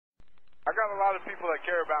got a lot of people that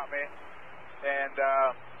care about me, and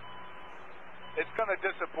it's going to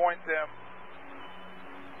disappoint them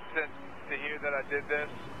to hear that I did this.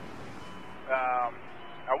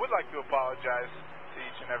 I would like to apologize to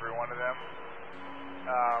each and every one of them.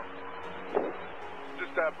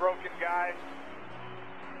 Just a broken guy.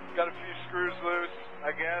 Got a few screws loose,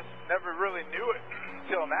 I guess. Never really knew it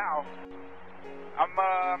until now. I'm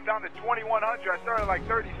down to 2,100. I started like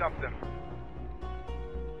 30-something.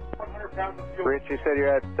 100 pounds of fuel. Rich, you said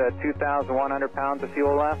you're at 2,100 pounds of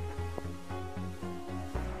fuel left?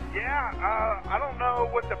 Yeah, I don't know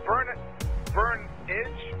what the burnout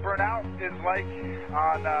is like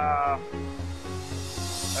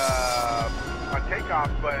on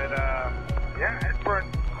takeoff, but yeah, it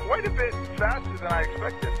burned quite a bit faster than I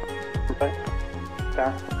expected.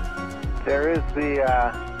 Okay. There is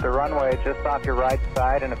the runway just off your right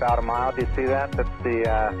side in about a mile. Do you see that? That's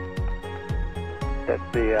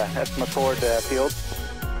McCord Field.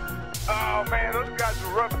 Oh man, those guys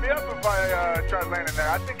would rough me up if I tried landing there.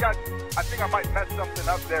 I think I might mess something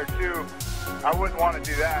up there too. I wouldn't want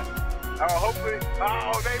to do that. Hopefully,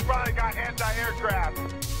 they probably got anti-aircraft.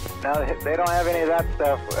 No, they don't have any of that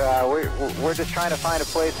stuff. We're just trying to find a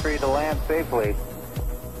place for you to land safely.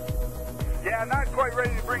 Yeah, not quite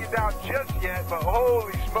ready to bring it down just yet, but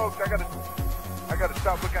holy smokes, I gotta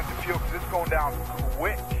stop looking at the fuel because it's going down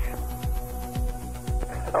quick.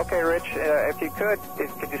 Okay, Rich, if you could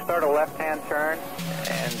you start a left-hand turn,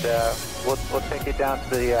 and we'll take you down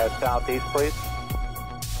to the southeast, please.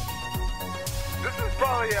 This is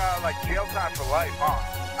probably like jail time for life, huh?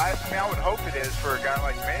 I mean, I would hope it is for a guy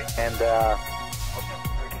like me. And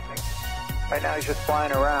right now he's just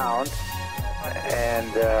flying around,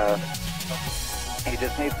 and he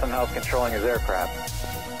just needs some help controlling his aircraft.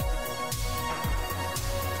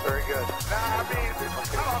 Very good. Nah, I mean,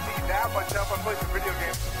 I don't need that much help. I've played some video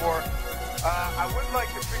games before. I would like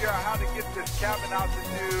to figure out how to get this cabin out to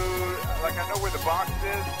do, like I know where the box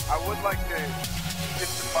is. I would like to get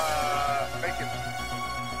some, make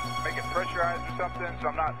it pressurized or something so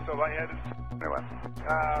I'm not so lightheaded. Anyway.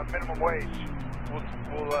 Minimum wage.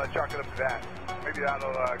 We'll chalk it up to that. Maybe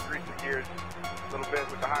that'll grease the gears a little bit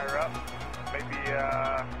with the higher up. Maybe,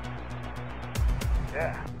 yeah.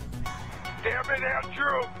 Damn it,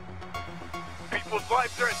 Andrew! People's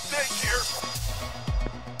lives are at stake here.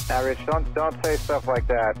 Now, Rich, don't say stuff like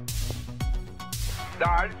that. Nah,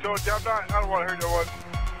 I just told you I don't want to hurt no one.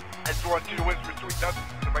 I just want you to whisper sweet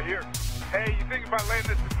nothings in my ear. Hey, you think if I land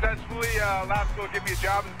this successfully, Labs will give me a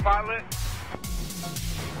job as a pilot?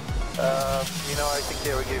 You know, I think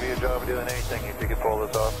they would give you a job doing anything if you could pull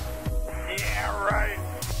this off. Yeah, right.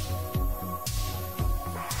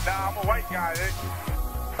 Nah, I'm a white guy.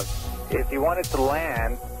 If you wanted to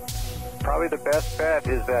land, probably the best bet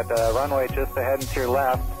is that runway just ahead and to your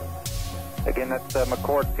left. Again, that's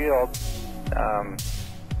McCord Field.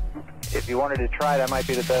 If you wanted to try, that might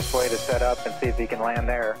be the best way to set up and see if you can land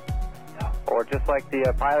there. Or just like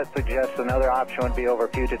the pilot suggests, another option would be over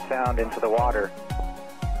Puget Sound into the water.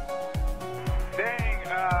 Dang,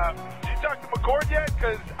 did you talk to McCord yet?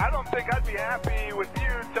 Because I don't think I'd be happy with you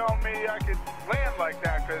telling me I could land like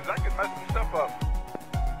that, because I could mess some stuff up.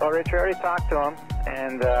 Well, Rich, we already talked to him,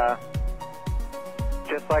 and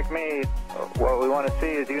just like me, what we want to see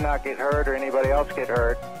is you not get hurt or anybody else get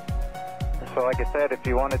hurt. So like I said, if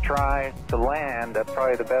you want to try to land, that's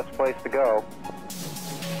probably the best place to go.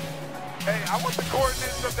 Hey, I want the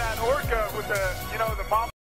coordinates of that orca with the, you know, the mom.